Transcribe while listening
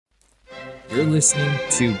You're listening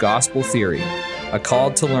to Gospel Theory, a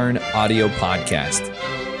Called to Learn audio podcast.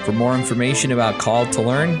 For more information about Called to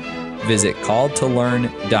Learn, visit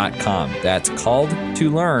calledtolearn.com. That's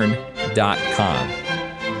calledtolearn.com.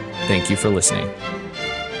 Thank you for listening.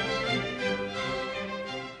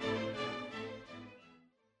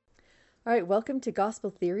 All right, welcome to Gospel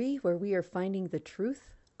Theory, where we are finding the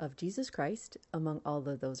truth of Jesus Christ among all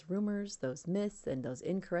of those rumors, those myths, and those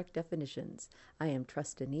incorrect definitions. I am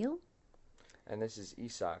Trusta Neal. And this is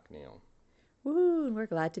Isak Neal. Woo, and we're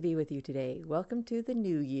glad to be with you today. Welcome to the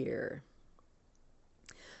new year.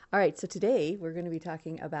 All right, so today we're going to be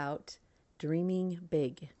talking about dreaming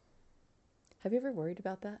big. Have you ever worried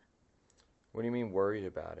about that? What do you mean worried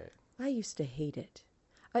about it? I used to hate it.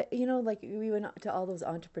 We went to all those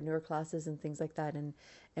entrepreneur classes and things like that, and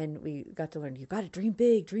we got to learn, you got to dream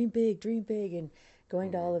big, dream big, dream big, and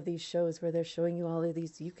going to all of these shows where they're showing you all of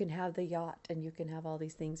these, you can have the yacht and you can have all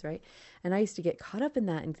these things, right? And I used to get caught up in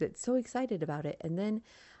that and get so excited about it. And then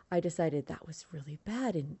I decided that was really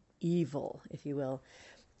bad and evil, if you will.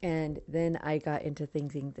 And then I got into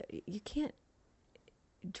thinking that you can't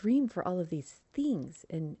dream for all of these things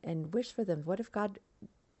and wish for them. What if God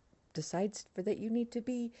decides for that you need to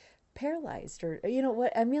be paralyzed or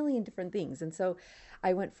a million different things? And so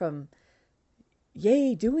I went from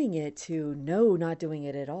yay doing it to no, not doing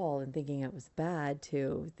it at all and thinking it was bad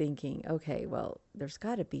to thinking, okay, well, there's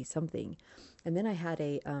got to be something. And then I had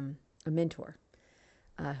a mentor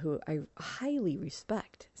who I highly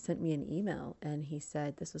respect sent me an email, and he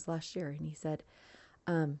said, this was last year, and he said,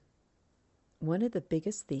 one of the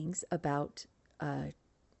biggest things about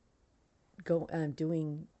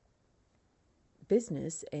doing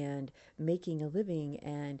business and making a living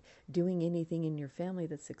and doing anything in your family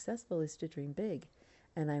that's successful is to dream big.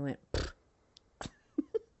 And I went,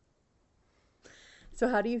 So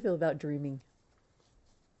how do you feel about dreaming?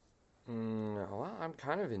 Well, I'm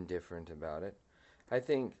kind of indifferent about it. I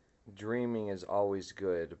think dreaming is always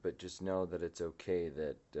good, but just know that it's okay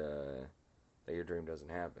that your dream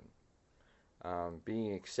doesn't happen.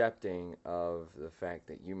 Being accepting of the fact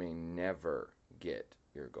that you may never get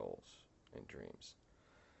your goals and dreams.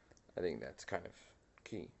 I think that's kind of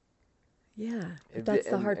key. Yeah, but that's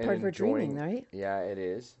the hard part for dreaming, right? Yeah, it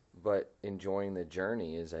is. But enjoying the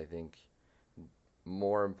journey is, I think,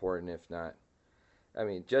 more important,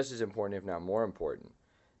 just as important, if not more important,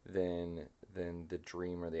 than the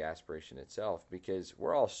dream or the aspiration itself. Because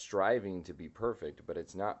we're all striving to be perfect, but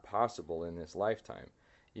it's not possible in this lifetime.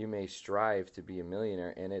 You may strive to be a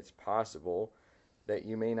millionaire, and it's possible that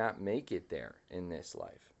you may not make it there in this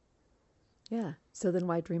life. Yeah. So then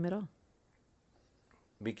why dream at all?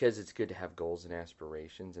 Because it's good to have goals and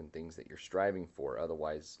aspirations and things that you're striving for.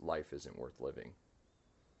 Otherwise, life isn't worth living.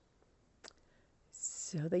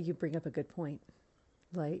 So that you bring up a good point.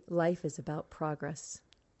 Like, life is about progress.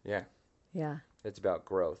 Yeah. Yeah. It's about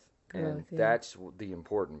growth. And that's the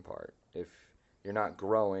important part. If you're not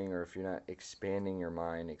growing, or if you're not expanding your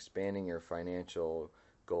mind, expanding your financial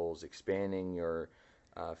goals, expanding your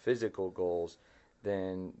physical goals,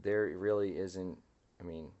 then there really isn't,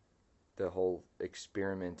 the whole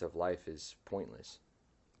experiment of life is pointless.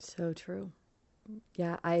 So true.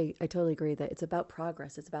 Yeah, I totally agree that it's about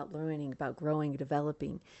progress. It's about learning, about growing,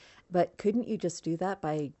 developing. But couldn't you just do that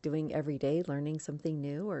by doing every day, learning something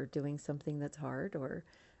new, or doing something that's hard, or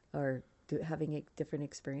having different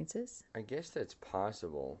experiences? I guess that's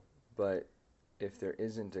possible, but if there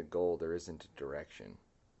isn't a goal, there isn't a direction.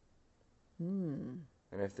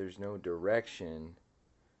 And if there's no direction,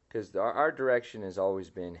 because our direction has always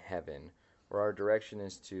been heaven, or our direction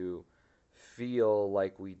is to feel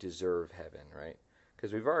like we deserve heaven, right?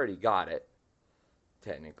 Because we've already got it,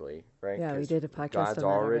 technically, right? Yeah, we did a podcast God's on that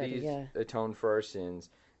already. Yeah. Atoned for our sins.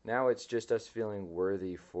 Now it's just us feeling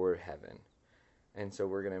worthy for heaven. And so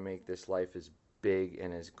we're going to make this life as big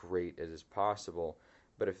and as great as is possible.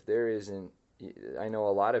 But if there isn't, I know a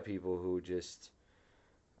lot of people who just,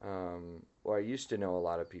 I used to know a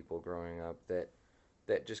lot of people growing up that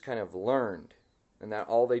just kind of learned, and that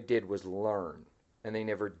all they did was learn, and they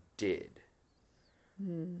never did.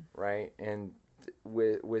 Right? And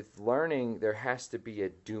with learning, there has to be a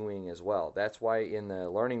doing as well. That's why in the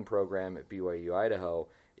learning program at BYU Idaho,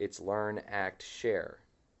 it's learn, act, share.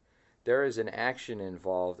 There is an action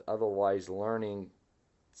involved, otherwise learning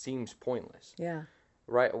seems pointless. Yeah.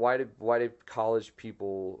 Right? Why did college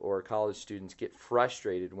people or college students get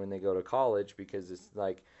frustrated when they go to college? Because it's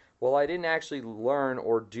like, well, I didn't actually learn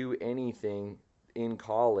or do anything in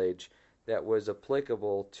college that was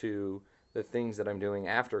applicable to the things that I'm doing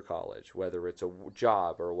after college, whether it's a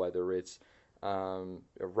job or whether it's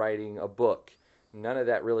writing a book. None of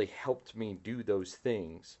that really helped me do those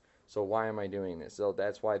things. So why am I doing this? So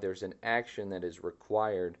that's why there's an action that is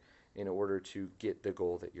required in order to get the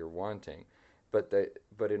goal that you're wanting. But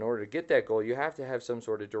in order to get that goal, you have to have some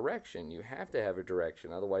sort of direction. You have to have a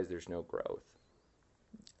direction. Otherwise, there's no growth.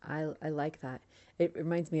 I like that. It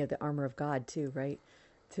reminds me of the armor of God too, right?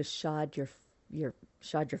 To shod your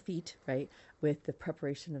feet, right, with the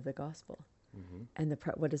preparation of the gospel. Mm-hmm. And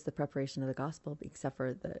what is the preparation of the gospel except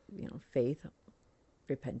for the faith,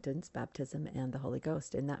 repentance, baptism, and the Holy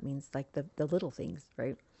Ghost? And that means like the little things,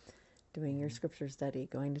 right? Doing your scripture study,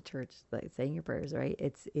 going to church, like saying your prayers, right?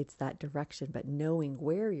 It's that direction, but knowing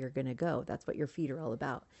where you're going to go. That's what your feet are all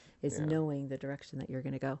about, is knowing the direction that you're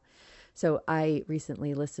going to go. So I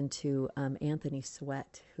recently listened to Anthony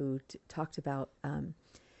Sweat, who talked about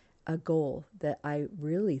a goal that I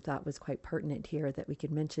really thought was quite pertinent here that we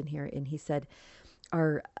could mention here. And he said,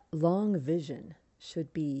 our long vision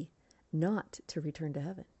should be not to return to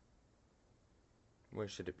heaven. Where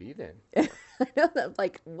should it be then? I know that.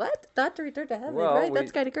 Like, what? Not to return to heaven, right?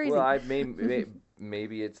 That's kind of crazy. Well,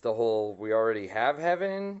 maybe it's the whole, we already have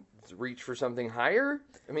heaven, reach for something higher.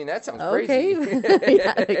 I mean, that sounds crazy.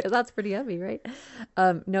 Yeah, because that's pretty heavy, right?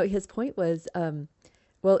 No, his point was,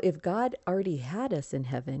 well, if God already had us in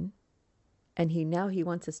heaven, and he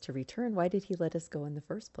wants us to return, why did he let us go in the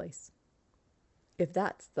first place? If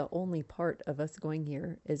that's the only part of us going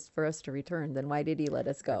here is for us to return, then why did he let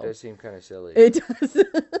us go? It does seem kind of silly. It does.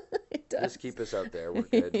 It does. Just keep us out there. We're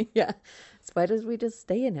good. Yeah. So why don't we just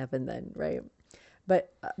stay in heaven then, right?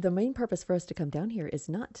 But the main purpose for us to come down here is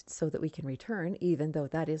not so that we can return, even though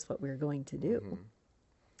that is what we're going to do, mm-hmm.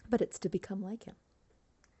 but it's to become like him.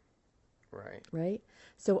 Right. Right?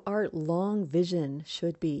 So our long vision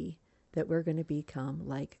should be that we're going to become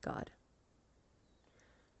like God.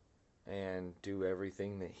 And do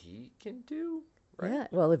everything that he can do, right? Yeah.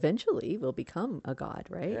 Well, eventually we'll become a god,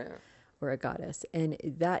 right? Yeah. Or a goddess. And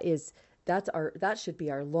that should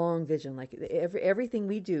be our long vision. Like everything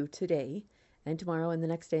we do today and tomorrow and the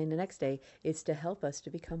next day is to help us to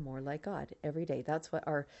become more like God every day. That's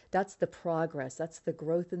the progress. That's the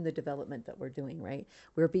growth and the development that we're doing, right?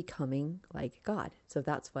 We're becoming like God. So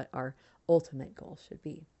that's what our ultimate goal should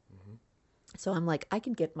be. Mm-hmm. So I'm like, I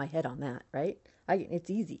can get my head on that, right? It's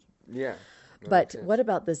easy. Yeah. But what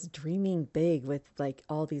about this dreaming big with like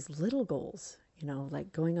all these little goals,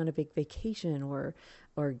 like going on a big vacation or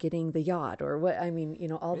getting the yacht or what,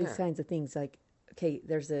 all these kinds of things. Like, okay,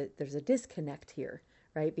 there's a disconnect here,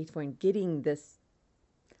 right? Between getting this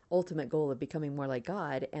ultimate goal of becoming more like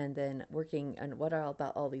God and then working on what are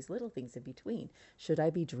about all these little things in between. Should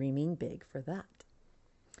I be dreaming big for that?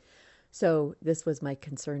 So this was my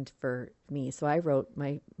concern for me. So I wrote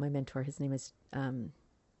my mentor, his name is,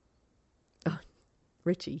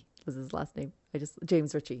 Ritchie was his last name.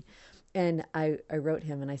 James Ritchie. And I wrote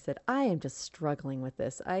him and I said, I am just struggling with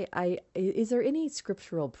this. Is there any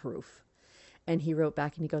scriptural proof? And he wrote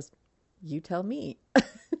back and he goes, you tell me.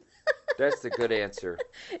 That's the good answer.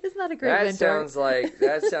 Isn't that a great mentor?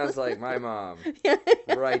 That sounds like my mom.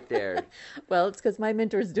 Right there. Well, it's because my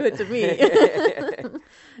mentors do it to me.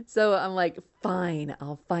 So I'm like, fine,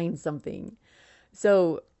 I'll find something.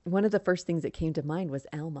 So one of the first things that came to mind was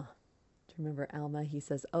Alma. Do you remember Alma? He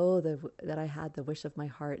says, that I had the wish of my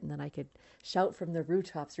heart and that I could shout from the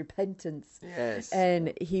rooftops, repentance. Yes.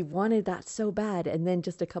 And he wanted that so bad. And then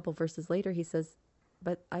just a couple verses later, he says,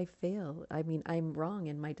 but I fail. I'm wrong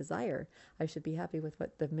in my desire. I should be happy with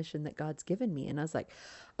the mission that God's given me. And I was like,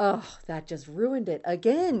 oh, that just ruined it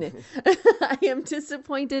again. I am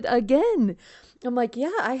disappointed again. I'm like,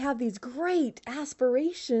 yeah, I have these great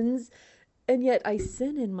aspirations, and yet I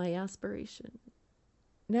sin in my aspiration.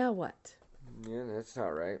 Now what? Yeah, that's not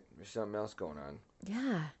right. There's something else going on.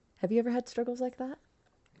 Yeah. Have you ever had struggles like that?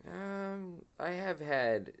 I have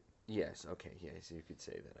had, yes. Okay, yes, you could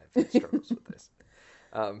say that I've had struggles with this.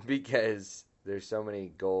 Because there's so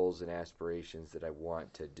many goals and aspirations that I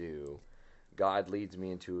want to do. God leads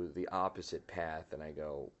me into the opposite path, and I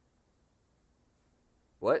go,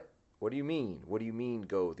 what? What do you mean? What do you mean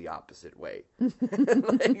go the opposite way?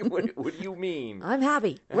 Like, what do you mean? I'm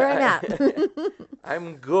happy where I'm at.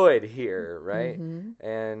 I'm good here, right? Mm-hmm.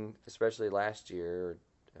 And especially last year,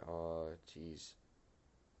 over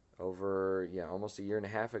almost a year and a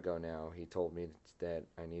half ago now, he told me that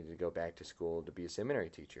I needed to go back to school to be a seminary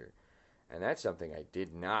teacher. And that's something I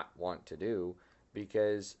did not want to do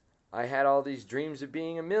because I had all these dreams of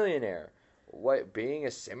being a millionaire. What, being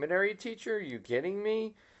a seminary teacher? Are you kidding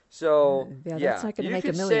me? So, that's not gonna make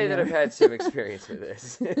a millionaire. You could say that I've had some experience with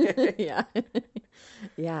this. Yeah.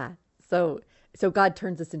 Yeah. So God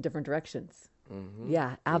turns us in different directions.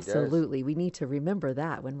 Yeah, absolutely. We need to remember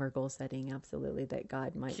that when we're goal setting. Absolutely, that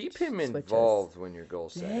God might keep him switch involved us. when you're goal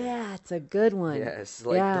setting. Yeah, it's a good one. Yes,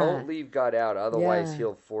 like Yeah. don't leave God out, otherwise Yeah.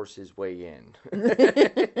 he'll force his way in.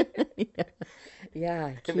 Yeah,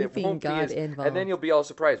 And it keeping won't be God involved. And then you'll be all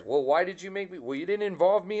surprised. Well, why did you make me? Well, you didn't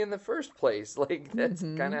involve me in the first place. Like that's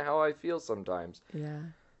kind of how I feel sometimes. Yeah.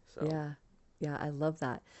 So. Yeah, I love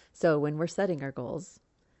that. So when we're setting our goals,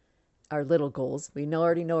 our little goals, we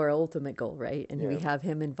already know our ultimate goal, right? And we have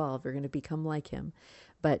him involved. We're going to become like him.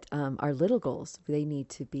 But our little goals, they need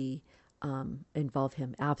to be involve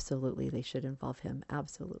him. Absolutely. They should involve him.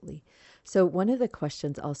 Absolutely. So one of the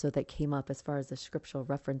questions also that came up as far as the scriptural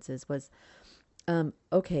references was,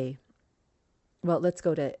 okay, well, let's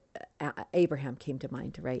go to Abraham came to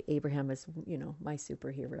mind, right? Abraham is, my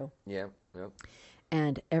superhero. Yeah. Yep.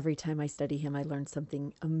 And every time I study him, I learn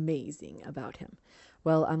something amazing about him.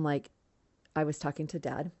 Well, I was talking to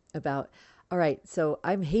Dad about, all right, so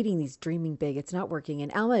I'm hating these dreaming big. It's not working.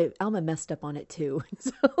 And Alma messed up on it too.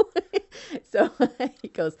 So he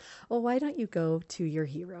goes, well, why don't you go to your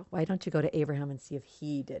hero? Why don't you go to Abraham and see if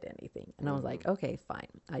he did anything? And I was like, okay, fine.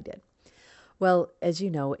 I did. Well, as you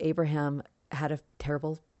know, Abraham had a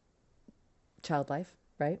terrible child life,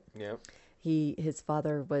 right? Yeah. His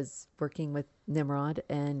father was working with Nimrod,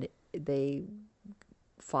 and they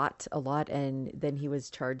fought a lot, and then he was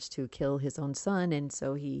charged to kill his own son, and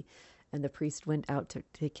so the priest went out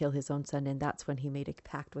to kill his own son, and that's when he made a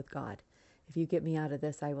pact with God. If you get me out of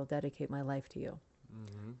this, I will dedicate my life to you.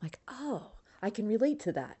 Like, oh, I can relate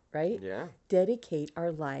to that, right? Yeah. Dedicate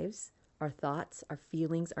our lives, our thoughts, our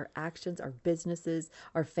feelings, our actions, our businesses,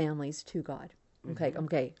 our families to God.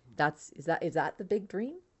 Okay. Is that the big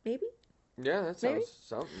dream? Maybe. Yeah, that sounds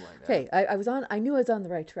something like that. Okay, I knew I was on the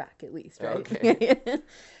right track at least, right? Okay.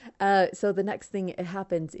 So the next thing that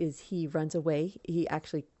happens is he runs away. He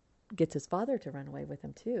actually gets his father to run away with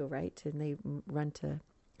him too, right? And they run to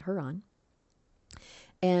Haran.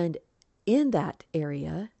 And in that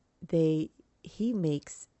area, he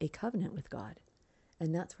makes a covenant with God.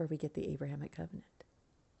 And that's where we get the Abrahamic covenant.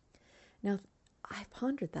 Now, I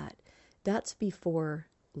pondered that. That's before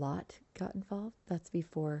Lot got involved. That's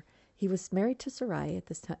before he was married to Sarai at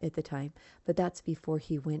the time, but that's before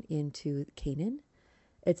he went into Canaan.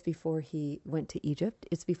 It's before he went to Egypt.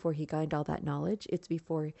 It's before he gained all that knowledge. It's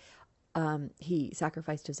before he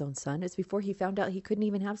sacrificed his own son. It's before he found out he couldn't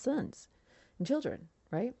even have sons and children,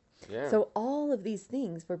 right? Yeah. So all of these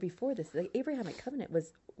things were before this. The Abrahamic covenant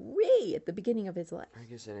was way at the beginning of his life. I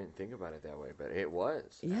guess I didn't think about it that way, but it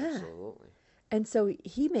was. Yeah. Absolutely. And so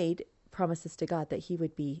he made promises to God that he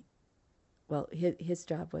would be, well, his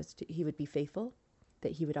job was he would be faithful,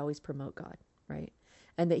 that he would always promote God, right?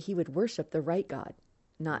 And that he would worship the right God,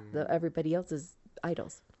 not everybody else's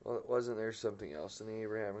idols. Well, wasn't there something else in the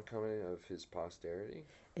Abrahamic covenant of his posterity?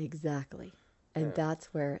 Exactly. And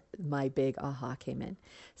that's where my big aha came in.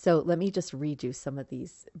 So let me just read you some of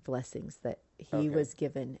these blessings that he was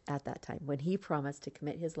given at that time. When he promised to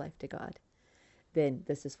commit his life to God, then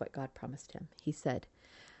this is what God promised him. He said,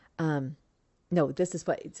 so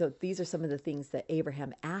these are some of the things that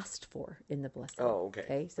Abraham asked for in the blessing. Oh,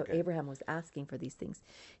 okay. So Abraham was asking for these things.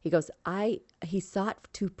 He goes, he sought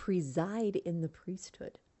to preside in the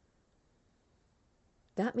priesthood.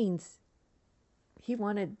 That means he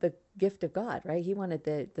wanted the gift of God, right? He wanted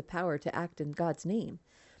the power to act in God's name.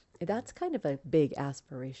 That's kind of a big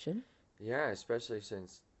aspiration. Yeah, especially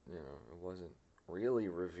since, it wasn't really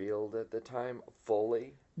revealed at the time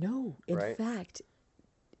fully. No, in right? fact,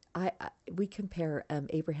 we compare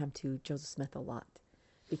Abraham to Joseph Smith a lot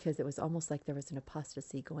because it was almost like there was an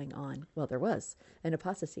apostasy going on. Well, there was an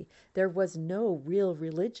apostasy. There was no real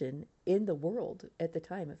religion in the world at the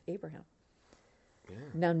time of Abraham. Yeah.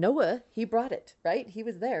 Now Noah, he brought it, right? He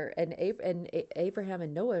was there, and Abraham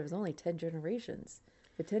and Noah was only 10 generations.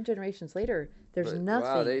 But 10 generations later, there's nothing.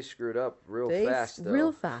 Wow, they screwed up fast, though.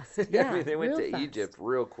 Real fast, yeah. I mean, they went to fast. Egypt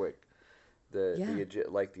real quick. The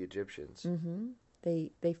Egyptians. Mm-hmm.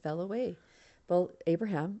 They fell away. Well,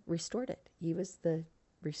 Abraham restored it. He was the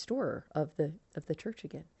restorer of the church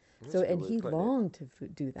again. And he longed to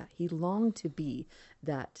do that. He longed to be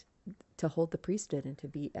that, to hold the priesthood and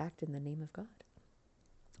to act in the name of God.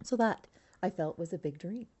 So that I felt was a big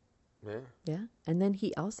dream. Yeah. Yeah. And then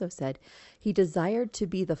he also said he desired to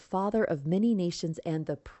be the father of many nations and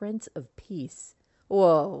the Prince of Peace.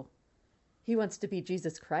 Whoa. He wants to be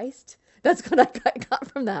Jesus Christ? That's what I got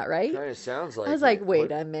from that, right? Kind of sounds like I was like,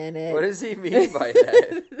 wait a minute. What does he mean by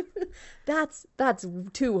that? That's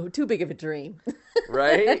too big of a dream.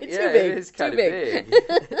 Right? Too yeah, big, it is kind too of big.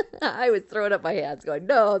 I was throwing up my hands going,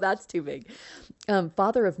 no, that's too big.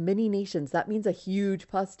 Father of many nations. That means a huge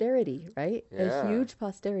posterity, right? Yeah. A huge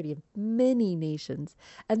posterity of many nations.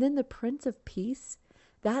 And then the Prince of Peace,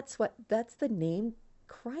 that's the name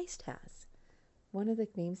Christ has. One of the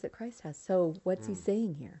names that Christ has. So what's he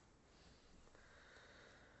saying here?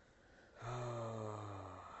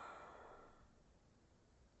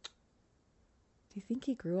 Do you think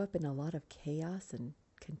he grew up in a lot of chaos and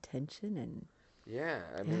contention and... Yeah,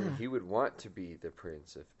 I mean, Yeah. he would want to be the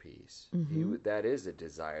Prince of Peace. That is a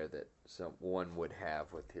desire that someone would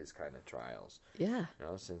have with his kind of trials. Yeah.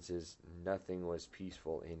 Since nothing was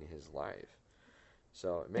peaceful in his life.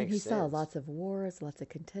 So it makes And he sense. saw lots of wars, lots of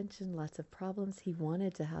contention, lots of problems. He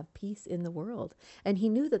wanted to have peace in the world. And he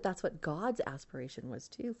knew that that's what God's aspiration was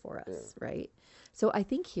too for us, right? So I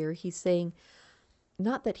think here he's saying,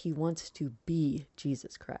 not that he wants to be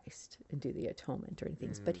Jesus Christ and do the atonement or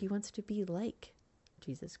anything, but he wants to be like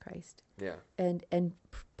Jesus Christ. Yeah. And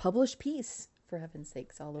publish peace, for heaven's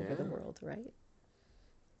sakes, all over the world, right?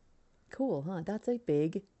 Cool, huh? That's a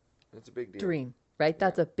big That's a big deal. dream, right?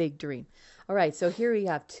 That's a big dream. All right, so here we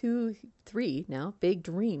have 3 now big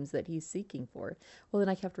dreams that he's seeking for. Well, then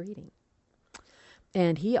I kept reading.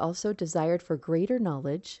 And he also desired for greater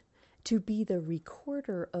knowledge, to be the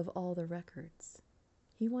recorder of all the records.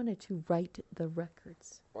 He wanted to write the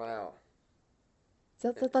records. Wow.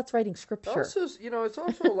 So that's writing scripture. Also, it's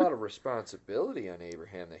also a lot of responsibility on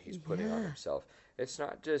Abraham that he's putting on Yeah. himself. It's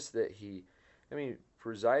not just that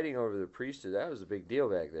presiding over the priesthood, that was a big deal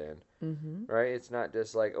back then, right? It's not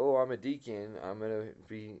just like, oh, I'm a deacon, I'm going to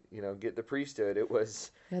be, get the priesthood. It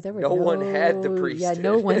was, There was no one had the priesthood. Yeah,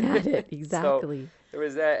 no one had it. Exactly. So there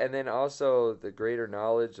was that, and then also the greater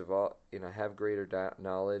knowledge of all, have greater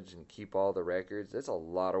knowledge and keep all the records. That's a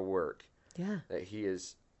lot of work Yeah. that he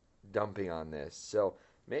is dumping on this. So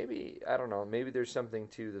maybe, I don't know, maybe there's something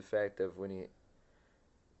to the fact of when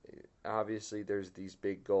obviously there's these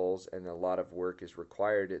big goals and a lot of work is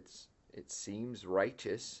required. It seems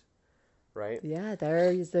righteous, right? Yeah,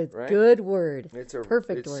 there is a Right? good word. It's a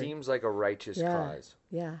perfect It word. seems like a righteous cause.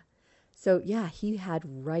 Yeah. So, yeah, he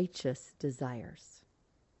had righteous desires.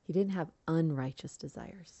 He didn't have unrighteous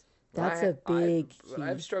desires. That's a big key.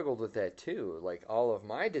 I've struggled with that too. Like all of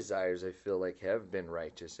my desires, I feel like have been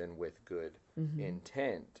righteous and with good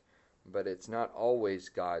intent, but it's not always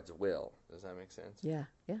God's will. Does that make sense? Yeah.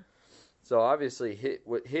 So obviously,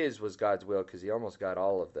 his was God's will because he almost got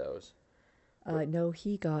all of those. No,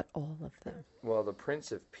 he got all of them. Well, the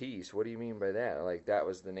Prince of Peace. What do you mean by that? Like that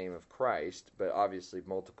was the name of Christ, but obviously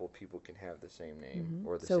multiple people can have the same name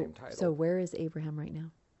or the same title. So where is Abraham right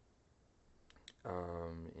now?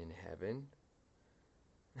 In heaven.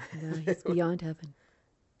 No, he's beyond heaven.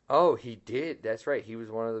 Oh, he did. That's right. He was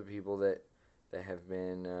one of the people that have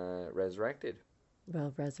been resurrected.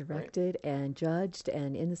 Well, resurrected and judged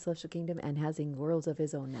and in the celestial kingdom and having worlds of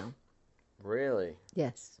his own now. Really?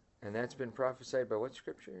 Yes. And that's been prophesied by what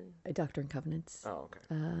scripture? Doctrine and Covenants. Oh, okay.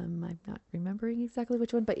 I'm not remembering exactly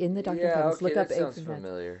which one, but in the Doctrine and Yeah, Covenants, okay, look up that sounds Abraham.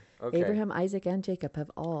 familiar. Okay. Abraham, Isaac, and Jacob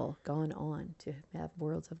have all gone on to have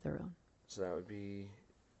worlds of their own. So that would be,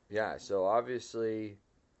 yeah. So obviously,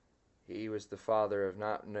 he was the father of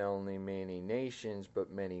not only many nations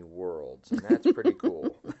but many worlds, and that's pretty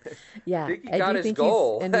cool. Yeah. I think he And got do you his think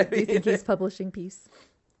goal. And do you think he's publishing peace?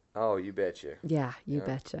 Oh, you betcha. Yeah, you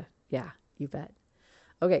betcha. Yeah, you bet.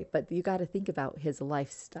 Okay, but you got to think about his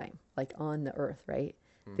lifetime, like on the earth, right?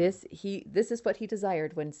 This is what he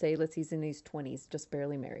desired when, say, he's in his 20s, just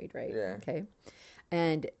barely married, right? Yeah. Okay,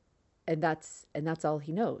 and that's all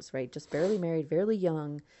he knows, right? Just barely married, fairly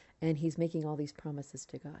young, and he's making all these promises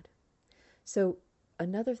to God. So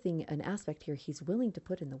another thing, an aspect here, he's willing to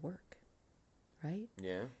put in the work, right?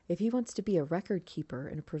 Yeah. If he wants to be a record keeper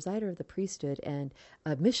and a presider of the priesthood and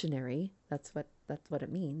a missionary, that's what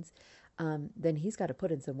it means. Then he's got to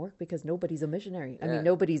put in some work because nobody's a missionary. I mean,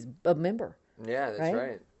 nobody's a member. Yeah, that's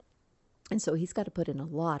right. And so he's got to put in a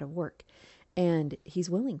lot of work, and he's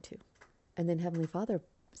willing to. And then Heavenly Father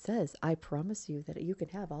says, "I promise you that you can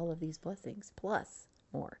have all of these blessings plus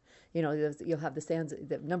more. You'll have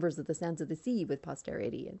the numbers of the sands of the sea with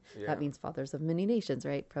posterity, and that means fathers of many nations,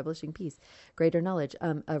 right? Publishing peace, greater knowledge.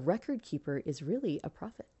 A record keeper is really a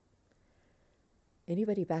prophet.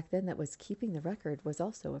 Anybody back then that was keeping the record was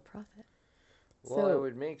also a prophet. Well, it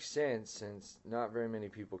would make sense since not very many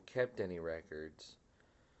people kept any records.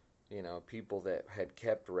 People that had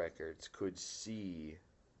kept records could see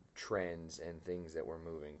trends and things that were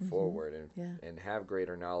moving forward and have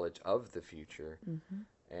greater knowledge of the future.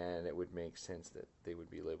 And it would make sense that they would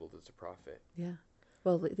be labeled as a prophet. Yeah.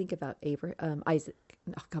 Well, think about Isaac.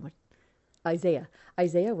 Oh, come on. Isaiah.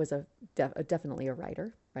 Isaiah was definitely a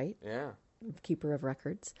writer, right? Yeah. Keeper of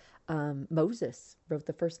records. Moses wrote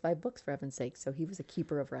the first 5 books, for heaven's sake, so he was a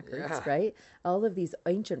keeper of records, Yeah. right? All of these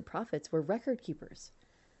ancient prophets were record keepers,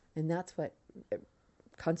 and that's what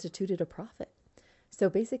constituted a prophet. So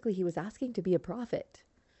basically, he was asking to be a prophet.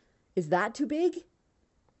 Is that too big?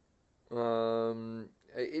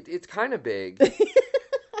 It's kind of big.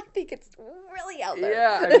 I think it's really out there.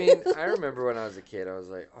 Yeah, I mean, I remember when I was a kid, I was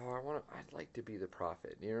like, oh, I'd like to be the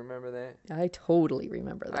prophet. Do you remember that? I totally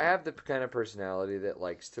remember that. I have the kind of personality that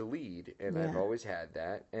likes to lead, and I've Yeah. always had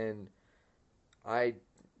that. And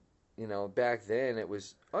back then it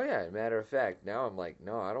was, oh yeah, matter of fact. Now I'm like,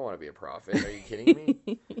 no, I don't want to be a prophet. Are you kidding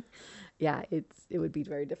me? Yeah, it would be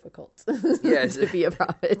very difficult Yes. to be a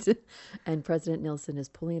prophet. And President Nilsson is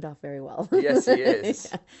pulling it off very well. Yes, he is.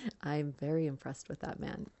 Yeah. I'm very impressed with that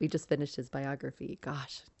man. We just finished his biography.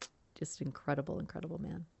 Gosh, just incredible, incredible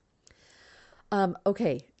man.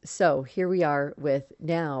 Okay, so here we are with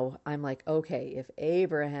now. I'm like, okay, if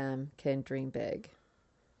Abraham can dream big,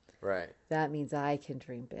 Right. that means I can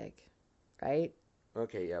dream big, right?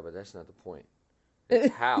 Okay, yeah, but that's not the point.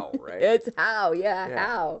 It's how, right? It's how, yeah, Yeah.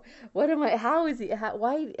 how. What am I? How is he? How,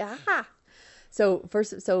 why? Ah. So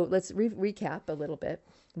first, let's recap a little bit.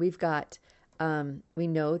 We've got, we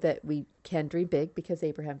know that we can dream big because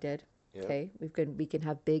Abraham did. Yeah. Okay, we can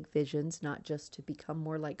have big visions, not just to become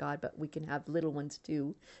more like God, but we can have little ones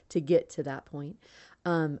too to get to that point.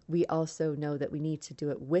 We also know that we need to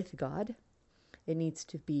do it with God. It needs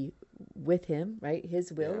to be with him, right?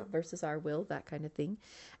 His will Yeah. versus our will, that kind of thing.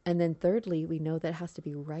 And then thirdly, we know that it has to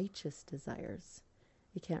be righteous desires.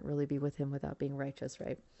 You can't really be with him without being righteous,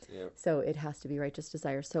 right? Yeah. So it has to be righteous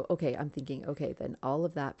desires. So, okay, I'm thinking, okay, then all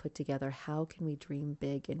of that put together, how can we dream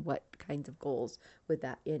big and what kinds of goals would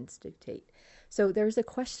that instigate? So there's a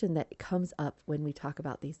question that comes up when we talk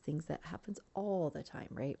about these things that happens all the time,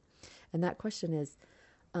 right? And that question is,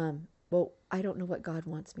 well, I don't know what God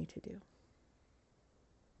wants me to do.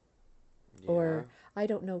 Or I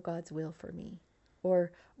don't know God's will for me.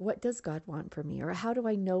 Or what does God want for me? Or how do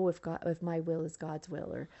I know if my will is God's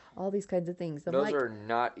will? Or all these kinds of things. I'm Those like, are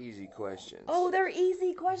not easy questions. oh, they're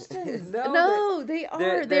easy questions. No, No, they are.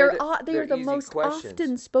 they're They are the easy most questions.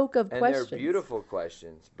 often spoke of and questions. they're beautiful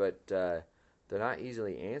questions, but they're not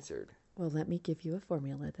easily answered. Well, let me give you a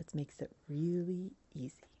formula that makes it really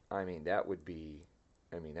easy. I mean, that would be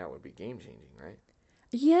game changing, right?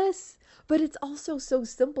 Yes, but it's also so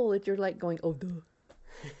simple that you're like going, oh, duh.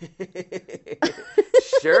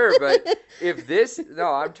 Sure, but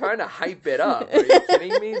I'm trying to hype it up. Are you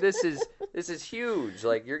kidding me? This is huge.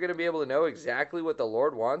 Like, you're gonna be able to know exactly what the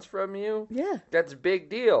Lord wants from you. Yeah. That's a big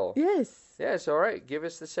deal. Yes. Yes. All right. Give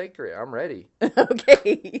us the secret. I'm ready.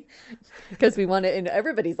 Okay. Because we want it in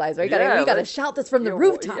everybody's lives, right? Yeah, We gotta let's- shout this from the Yeah,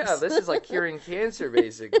 rooftops. Yeah. This is like curing cancer,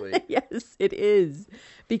 basically. Yes, it is.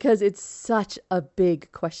 Because it's such a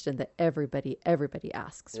big question that everybody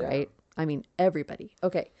asks, Yeah. right? I mean, everybody.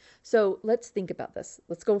 Okay, so let's think about this.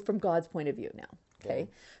 Let's go from God's point of view now. Okay.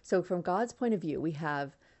 So from God's point of view, we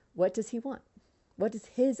have, what does he want? What is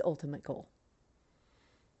his ultimate goal?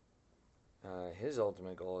 His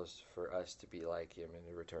ultimate goal is for us to be like him and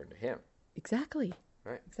to return to him. Exactly.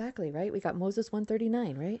 Right. Exactly, right? We got Moses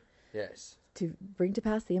 139, right? Yes. To bring to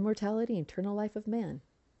pass the immortality and eternal life of man.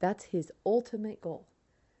 That's his ultimate goal.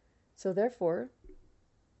 So therefore,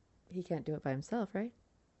 he can't do it by himself, right?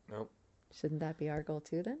 Nope. Shouldn't that be our goal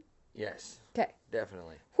too then? Yes. Okay.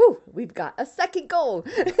 Definitely. Whew, we've got a second goal.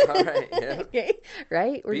 All right. Yeah. Okay,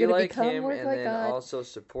 right? We're Be going to like become him more and like then God. also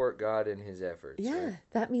support God in his efforts. Yeah, Right?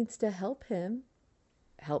 that means to help him,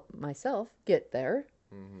 help myself get there,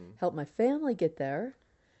 Mm-hmm. help my family get there,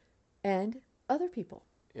 and other people.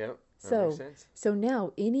 Yep. That So, makes sense. so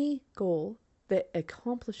now any goal that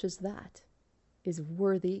accomplishes that is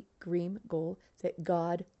worthy dream goal that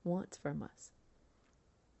God wants from us.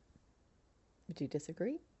 Would you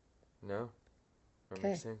disagree? No. That Okay.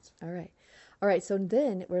 makes sense. All right. All right. So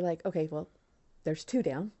then we're like, okay, well, there's 2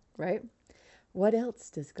 down, right? What else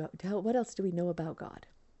do we know about God?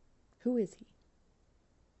 Who is he?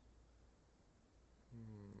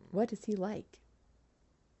 What is he like?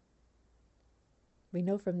 We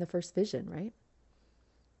know from the first vision, right?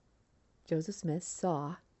 Joseph Smith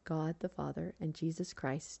saw God the Father and Jesus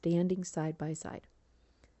Christ standing side by side.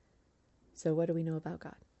 So what do we know about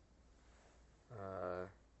God?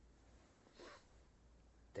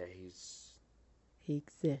 That He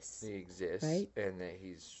exists. he exists, Right? and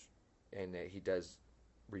that he does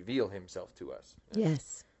reveal himself to us.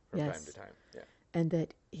 Yes. From Yes. time to time. Yeah. And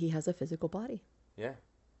that he has a physical body. Yeah.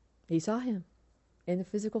 He saw him in the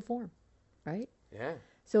physical form, right? Yeah.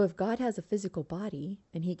 So if God has a physical body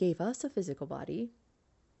and he gave us a physical body,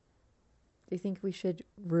 do you think we should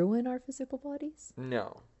ruin our physical bodies?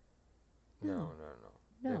 No. No. No.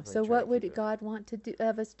 Definitely So try to what keep would it- God want to do,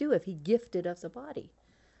 have us do if he gifted us a body?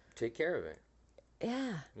 Take care of it.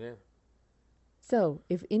 Yeah. Yeah. So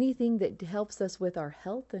if anything that helps us with our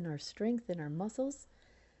health and our strength and our muscles,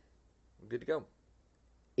 Good to go.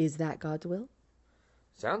 is that God's will?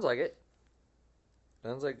 Sounds like it.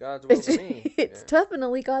 Sounds like God's will to me. It's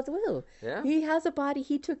definitely God's will. Yeah. He has a body.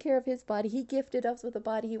 He took care of his body. He gifted us with a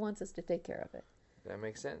body. He wants us to take care of it. That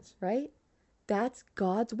makes sense. Right? That's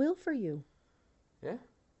God's will for you. Yeah.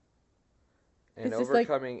 And It's just like-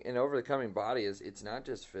 overcoming body it's not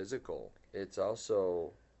just physical. It's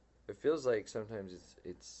also, it feels like sometimes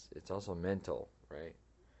it's also mental, right?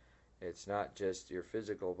 It's not just your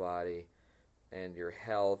physical body and your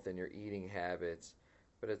health and your eating habits,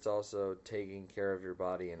 but it's also taking care of your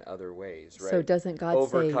body in other ways, right? So doesn't God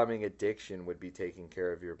Overcoming addiction would be taking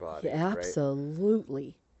care of your body, say,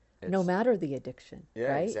 absolutely, no It's- matter the addiction,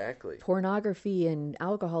 Yeah, right? exactly. Pornography and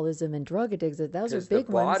alcoholism and drug addictions, those are Because big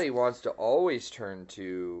the body ones. wants to always turn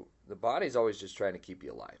to, the body's always just trying to keep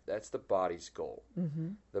you alive. That's the body's goal. Mm-hmm.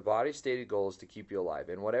 The body's stated goal is to keep you alive.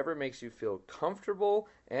 And whatever makes you feel comfortable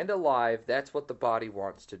and alive, that's what the body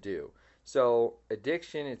wants to do. So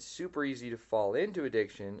addiction, it's super easy to fall into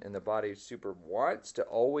addiction, and the body super wants to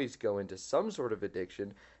always go into some sort of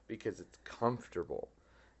addiction because it's comfortable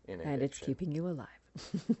in addiction. And it's keeping you alive.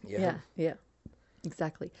 Yeah. Yeah.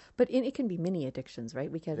 Exactly. But it can be many addictions,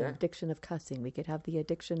 right? We could have Yeah. an addiction of cussing. We could have the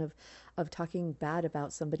addiction of talking bad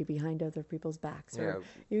about somebody behind other people's backs. Or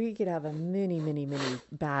you could have a many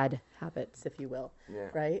bad habits, if you will. Yeah.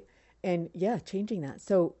 Right? And yeah, changing that.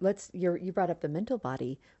 So you brought up the mental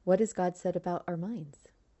body. What has God said about our minds?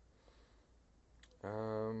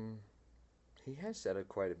 He has said it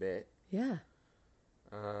quite a bit. Yeah.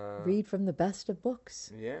 Read. Read from the best of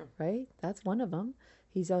books. Yeah. Right? That's one of them.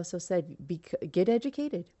 He's also said, get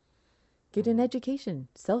educated. Get an education.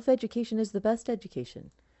 Self-education is the best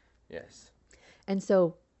education. Yes. And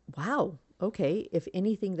so, wow, okay, if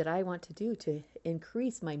anything that I want to do to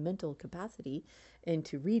increase my mental capacity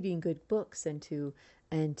into reading good books and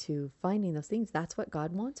to finding those things, that's what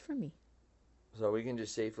God wants from me. So we can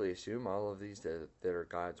just safely assume all of these that are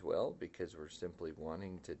God's will because we're simply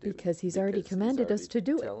wanting to do. Because He's already commanded us to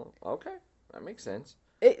do it. Okay, that makes sense.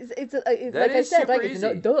 It's That like I is said, super like it's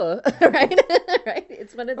no, easy. duh, right? Right?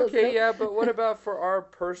 It's one of those. Okay, yeah, but what about for our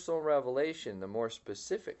personal revelation, the more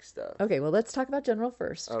specific stuff? Okay, well, let's talk about general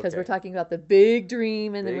first because we're Okay. talking about the big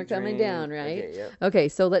dream and then Big we're coming dream. down, right? Okay, yep. Okay,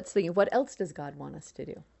 so let's think. What else does God want us to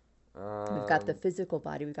do? We've got the Um, physical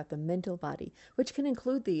body, we've got the mental body, which can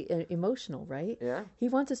include the emotional, right? Yeah. He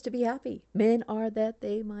wants us to be happy. Men are that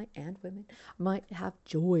they might, and women might have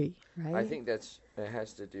joy, right? I think it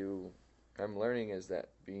has to do. I'm learning is that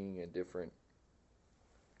being a different.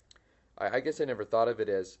 I guess I never thought of it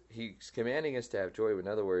as he's commanding us to have joy. In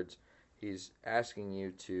other words, he's asking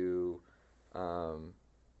you to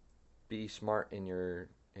be smart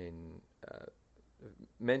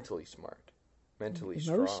mentally smart, mentally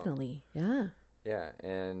strong. emotionally, yeah. Yeah,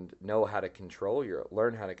 and learn how to control your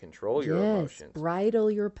Yes, emotions. bridle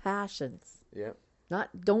your passions. Yeah.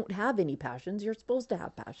 Don't have any passions. You're supposed to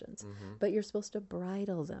have passions, Mm-hmm. but you're supposed to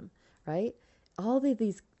bridle them, right? All of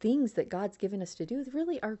these things that God's given us to do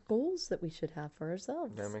really are goals that we should have for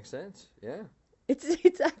ourselves. That makes sense. Yeah.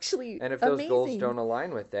 It's actually And if those amazing. goals don't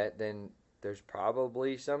align with that, then there's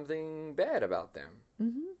probably something bad about them,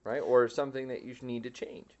 right? Or something that you need to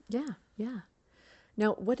change. Yeah, yeah.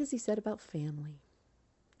 Now, what has He said about family?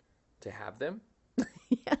 To have them?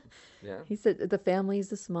 Yeah. Yeah. He said the family is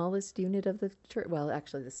the smallest unit of the church. Well,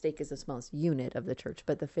 actually, the stake is the smallest unit of the church,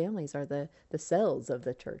 but the families are the cells of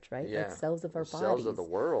the church, right? Yeah. Like cells of our bodies. Cells of the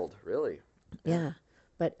world, really. Yeah.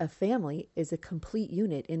 But a family is a complete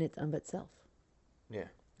unit in its of itself, Yeah.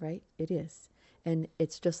 right? It is. And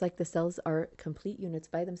it's just like the cells are complete units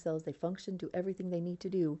by themselves. They function, do everything they need to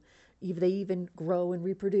do. They even grow and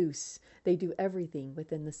reproduce. They do everything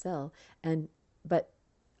within the cell. But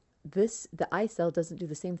the eye cell doesn't do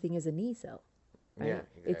the same thing as a knee cell. Right? Yeah,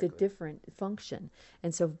 It's a exactly. different function.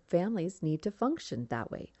 And so families need to function that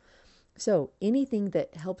way. So anything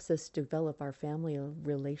that helps us develop our family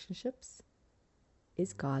relationships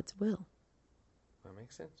is God's will. That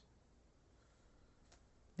makes sense.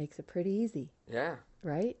 Makes it pretty easy, Yeah.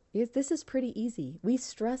 right? This is pretty easy. We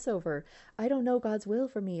stress over, I don't know God's will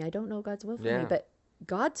for me. I don't know God's will for me. Yeah. But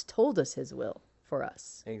God's told us His will for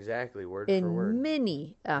us Exactly. Word in for word.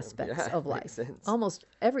 many aspects Yeah, of makes life. sense. Almost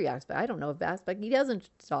every aspect. I don't know if aspect He hasn't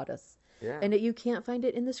taught us. Yeah. And that you can't find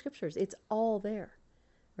it in the scriptures. It's all there,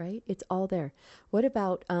 right? It's all there. What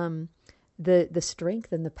about the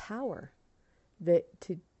strength and the power that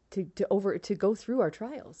to go through our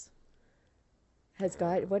trials?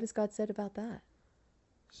 What has God said about that?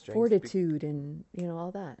 Fortitude and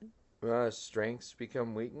all that. Strengths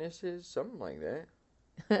become weaknesses, something like that.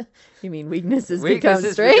 You mean weaknesses become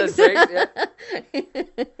strengths? Yeah,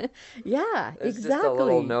 yeah, it's exactly. just a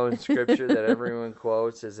little known scripture that everyone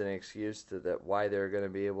quotes as an excuse to why they're going to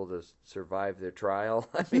be able to survive their trial.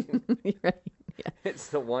 I mean, right. Yeah. It's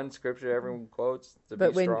the one scripture everyone quotes to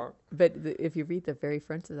But be strong. If you read the very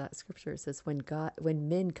front of that scripture, it says, when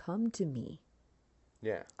men come to me,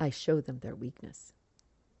 yeah, I show them their weakness.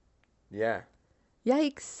 Yeah.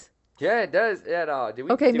 Yikes. Yeah, it does. Yeah, no. Did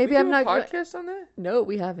we do I'm not a podcast on that? No,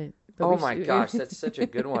 we haven't. But Oh my gosh, that's such a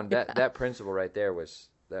good one. Yeah. That principle right there was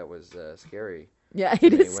scary. Yeah, to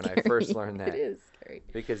it me is when scary. I first learned that. It is scary.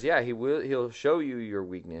 Because he'll show you your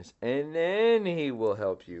weakness and then he will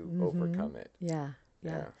help you overcome it. Yeah.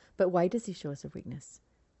 Yeah. But why does he show us our weakness?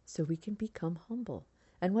 So we can become humble.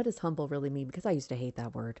 And what does humble really mean? Because I used to hate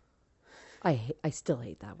that word. I still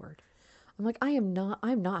hate that word. I'm like, I'm not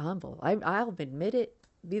humble. I'll admit it.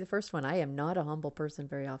 Be the first one. I am not a humble person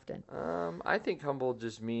very often. I think humble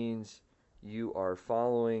just means you are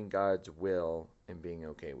following God's will and being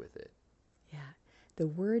okay with it. Yeah. The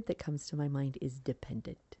word that comes to my mind is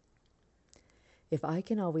dependent. If I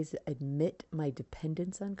can always admit my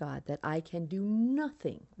dependence on God, that I can do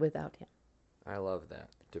nothing without him. I love that.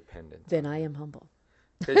 Dependence. Then I am humble.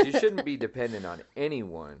 Because you shouldn't be dependent on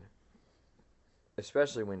anyone,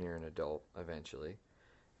 especially when you're an adult eventually.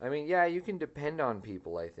 I mean, yeah, you can depend on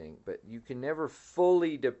people, I think, but you can never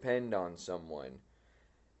fully depend on someone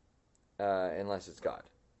unless it's God.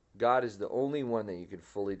 God is the only one that you can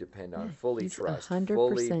fully depend on, fully He's trust, 100%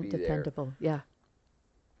 fully be dependable. there. Yeah.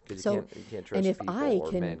 Because So, you can't trust and if people I or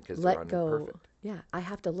can men because they're let go, imperfect. I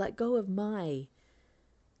have to let go of my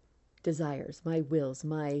desires, my wills,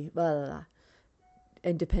 my blah, blah, blah,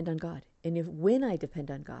 and depend on God. And when I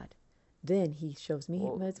depend on God, then he shows me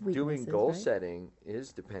Well, his weaknesses. doing goal right? setting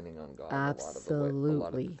is depending on God. Absolutely. A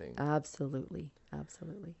lot of the things. Absolutely.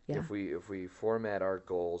 Yeah. If we format our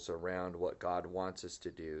goals around what God wants us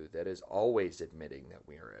to do, that is always admitting that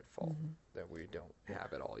we are at fault, that we don't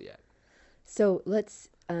have it all yet. So let's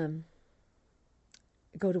go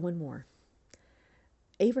to one more.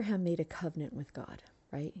 Abraham made a covenant with God,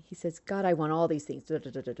 right? He says, God, I want all these things. Da,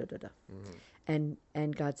 da, da, da, da, da.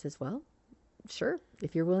 And God says, well, sure.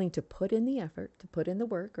 If you're willing to put in the effort, to put in the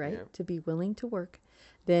work, right? Yeah. To be willing to work,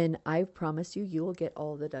 then I promise you will get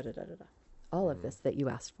all the da, da, da, da, da. All of this that you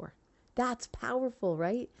asked for. That's powerful,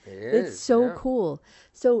 right? It's so cool.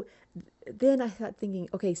 So then I started thinking,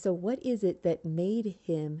 okay, so what is it that made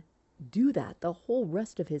him do that the whole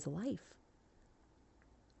rest of his life?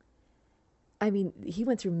 I mean, he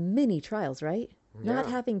went through many trials, right? Yeah. Not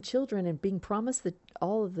having children and being promised that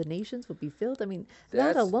all of the nations would be filled. I mean,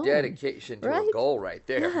 That's that alone. dedication to right? a goal right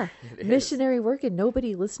there. Yeah. It is. Missionary work and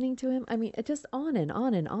nobody listening to him. I mean, it just on and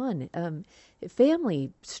on and on.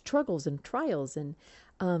 Family struggles and trials and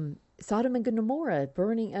Sodom and Gomorrah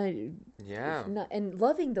burning. And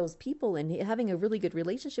loving those people and having a really good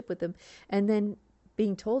relationship with them. And then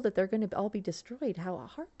being told that they're going to all be destroyed. How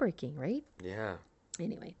heartbreaking, right? Yeah.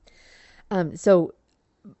 Anyway. So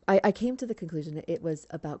I came to the conclusion that it was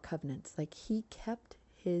about covenants. Like he kept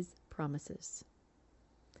his promises.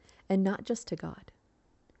 And not just to God.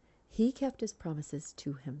 He kept his promises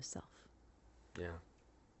to himself. Yeah.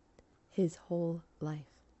 His whole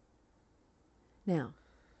life. Now,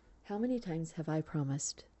 how many times have I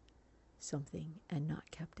promised something and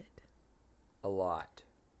not kept it? A lot.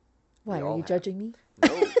 Why, We are all you have. judging me?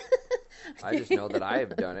 No. I just know that I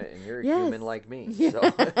have done it, and you're a Yes. human like me. Yeah. So.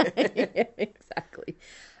 Exactly.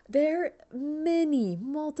 There are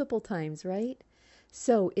multiple times, right?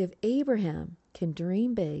 So if Abraham can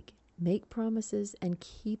dream big, make promises, and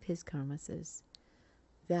keep his promises,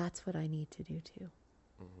 that's what I need to do too.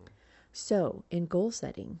 So in goal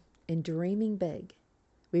setting, in dreaming big,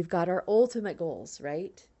 we've got our ultimate goals,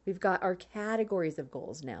 right? We've got our categories of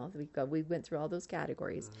goals now. We went through all those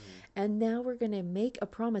categories. And now we're going to make a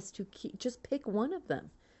promise to just pick one of them.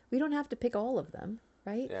 We don't have to pick all of them,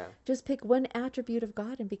 right? Yeah. Just pick one attribute of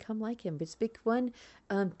God and become like him. Just pick one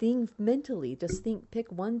thing mentally.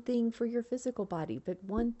 Pick one thing for your physical body. Pick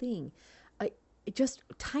one thing. Just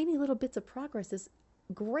tiny little bits of progress is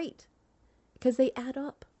great because they add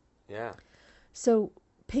up. Yeah. So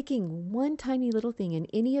picking one tiny little thing in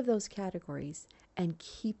any of those categories and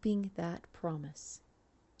keeping that promise.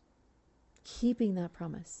 Keeping that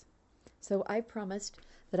promise. So I promised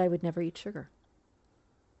that I would never eat sugar.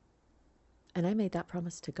 And I made that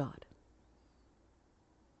promise to God.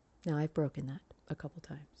 Now, I've broken that a couple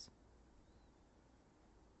times.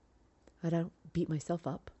 I don't beat myself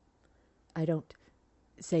up. I don't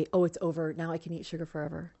say, oh, it's over. Now I can eat sugar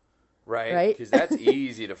forever. Right? Because that's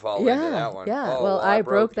easy to fall into that one. Yeah. Oh, well, I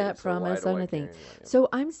broke it, that so promise why do on I a thing. care anyway? So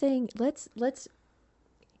I'm saying let's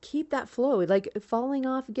keep that flow. Like falling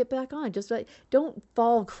off, get back on. Just like don't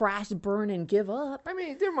fall, crash, burn, and give up. I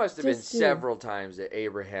mean, there must have been Just do. several times that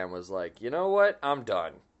Abraham was like, you know what? I'm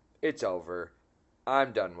done. It's over.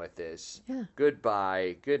 I'm done with this. Yeah.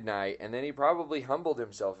 Goodbye. Good night. And then he probably humbled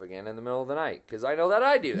himself again in the middle of the night, because I know that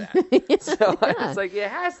I do that. So it's like it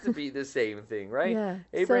has to be the same thing, right? Yeah.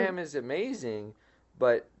 Abraham is amazing,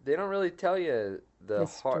 but they don't really tell you the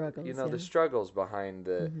His heart, struggles, the struggles behind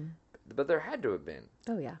the. But there had to have been.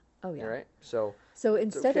 Oh yeah. Right. So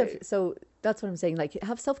instead okay. of that's what I'm saying. Like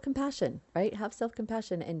have self-compassion, right? Have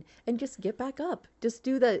self-compassion and just get back up. Just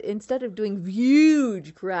do that instead of doing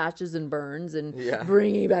huge crashes and burns and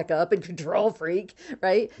bringing back up and control freak,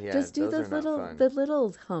 right? Yeah, just do those the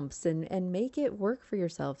little humps and make it work for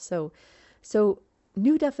yourself. So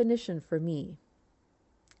new definition for me,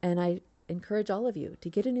 and I encourage all of you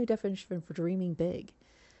to get a new definition for dreaming big,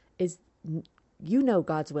 is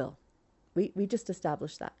God's will. We just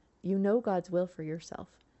established that. You know God's will for yourself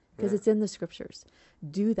because it's in the scriptures.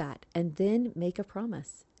 Do that and then make a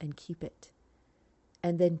promise and keep it.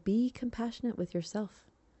 And then be compassionate with yourself.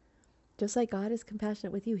 Just like God is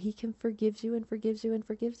compassionate with you, he can forgive you and forgives you and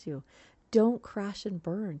forgives you. Don't crash and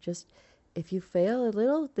burn. Just if you fail a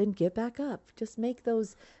little, then get back up. Just make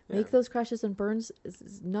those crashes and burns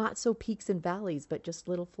not so peaks and valleys, but just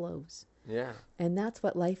little flows. Yeah. And that's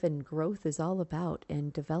what life and growth is all about,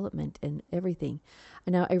 and development and everything.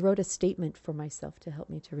 And now I wrote a statement for myself to help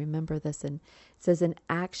me to remember this. And it says, in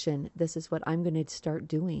action, this is what I'm going to start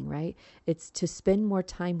doing, right? It's to spend more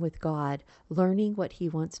time with God, learning what he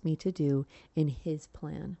wants me to do in his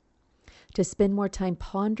plan. To spend more time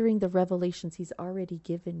pondering the revelations he's already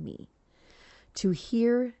given me. To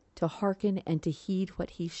hear, to hearken, and to heed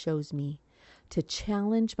what he shows me. To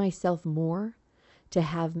challenge myself more. To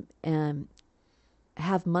have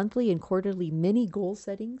monthly and quarterly mini goal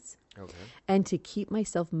settings. Okay. And to keep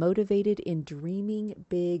myself motivated in dreaming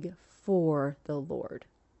big for the Lord.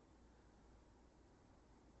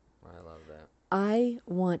 I love that. I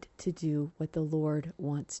want to do what the Lord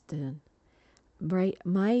wants done. Right?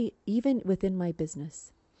 Even within my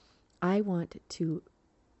business, I want to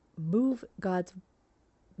move God's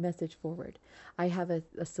message forward. I have a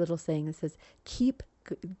little saying that says, keep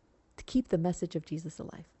the message of Jesus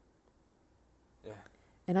alive. Yeah.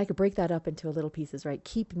 And I could break that up into little pieces, right?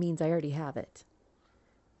 Keep means I already have it.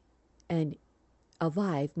 And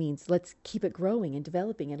alive means let's keep it growing and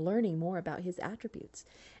developing and learning more about his attributes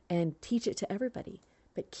and teach it to everybody.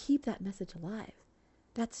 But keep that message alive.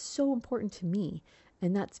 That's so important to me.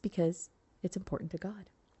 And that's because it's important to God.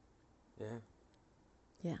 Yeah.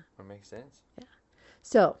 Yeah. That makes sense. Yeah.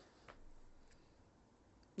 So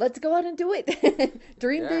let's go out and do it.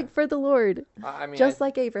 Dream big for the Lord. I mean, just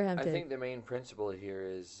like Abraham did. I think the main principle here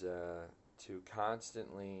is to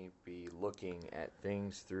constantly be looking at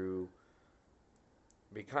things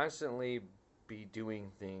constantly be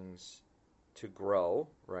doing things to grow,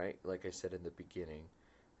 right? Like I said in the beginning.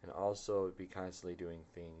 And also be constantly doing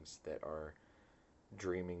things that are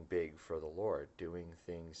dreaming big for the Lord, doing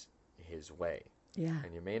things his way. Yeah.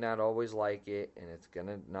 And you may not always like it, and it's going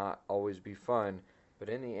to not always be fun, but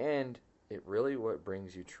in the end, it really what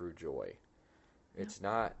brings you true joy. It's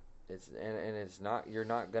not, you're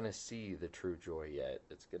not going to see the true joy yet.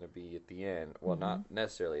 It's going to be at the end. Well, not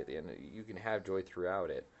necessarily at the end. You can have joy throughout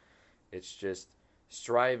it. It's just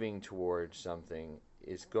striving towards something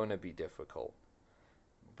is going to be difficult.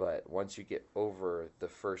 But once you get over the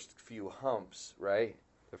first few humps, right?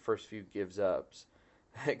 The first few giving ups,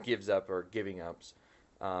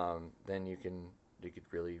 then you could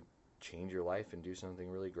really change your life and do something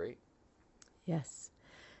really great. Yes.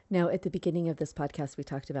 Now, at the beginning of this podcast, we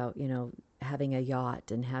talked about, having a yacht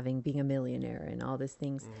and being a millionaire and all these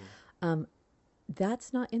things. Mm-hmm.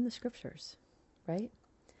 That's not in the scriptures, right?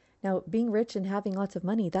 Now, being rich and having lots of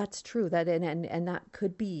money, that's true. That and that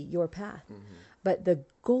could be your path. Mm-hmm. But the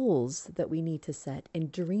goals that we need to set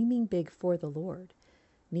and dreaming big for the Lord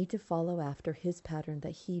need to follow after his pattern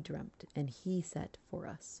that he dreamt and he set for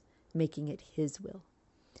us, making it his will.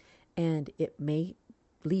 And it may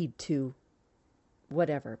lead to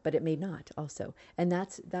whatever, but it may not also. And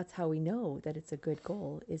that's how we know that it's a good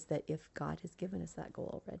goal, is that if God has given us that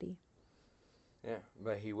goal already. Yeah,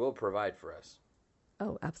 but he will provide for us.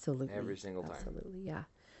 Oh, absolutely. Every single time. Absolutely, yeah.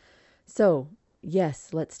 So, yes,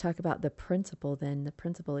 let's talk about the principle then. The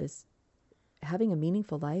principle is having a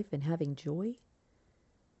meaningful life and having joy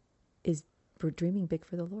we're dreaming big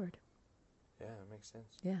for the Lord. Yeah, that makes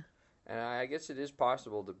sense. Yeah. And I guess it is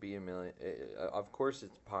possible to be a million. Of course,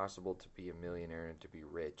 it's possible to be a millionaire and to be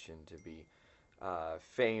rich and to be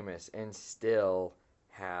famous and still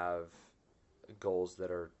have goals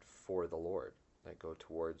that are for the Lord, that go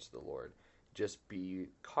towards the Lord. Just be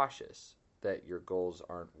cautious that your goals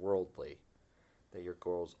aren't worldly, that your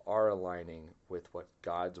goals are aligning with what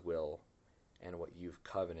God's will and what you've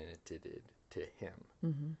covenanted to Him.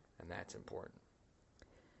 Mm-hmm. And that's important.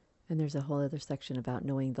 And there's a whole other section about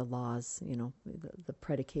knowing the laws, the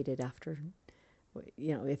predicated after,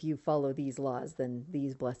 if you follow these laws, then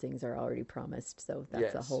these blessings are already promised. So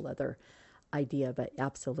that's a whole other idea. But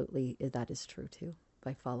absolutely, that is true too.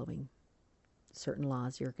 By following certain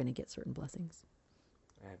laws, you're going to get certain blessings.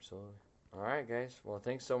 Absolutely. All right, guys. Well,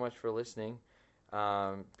 thanks so much for listening.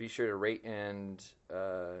 Be sure to rate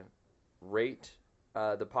the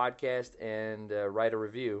podcast and write a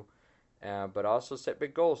review, but also set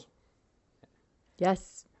big goals.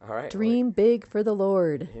 Yes. All right. Dream big for the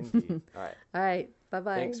Lord. Indeed. All right. All right.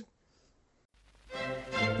 Bye-bye. Thanks.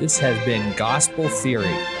 This has been Gospel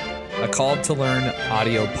Theory, a Called to Learn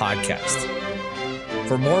audio podcast.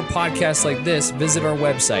 For more podcasts like this, visit our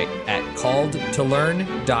website at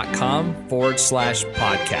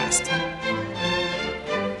calledtolearn.com/podcast.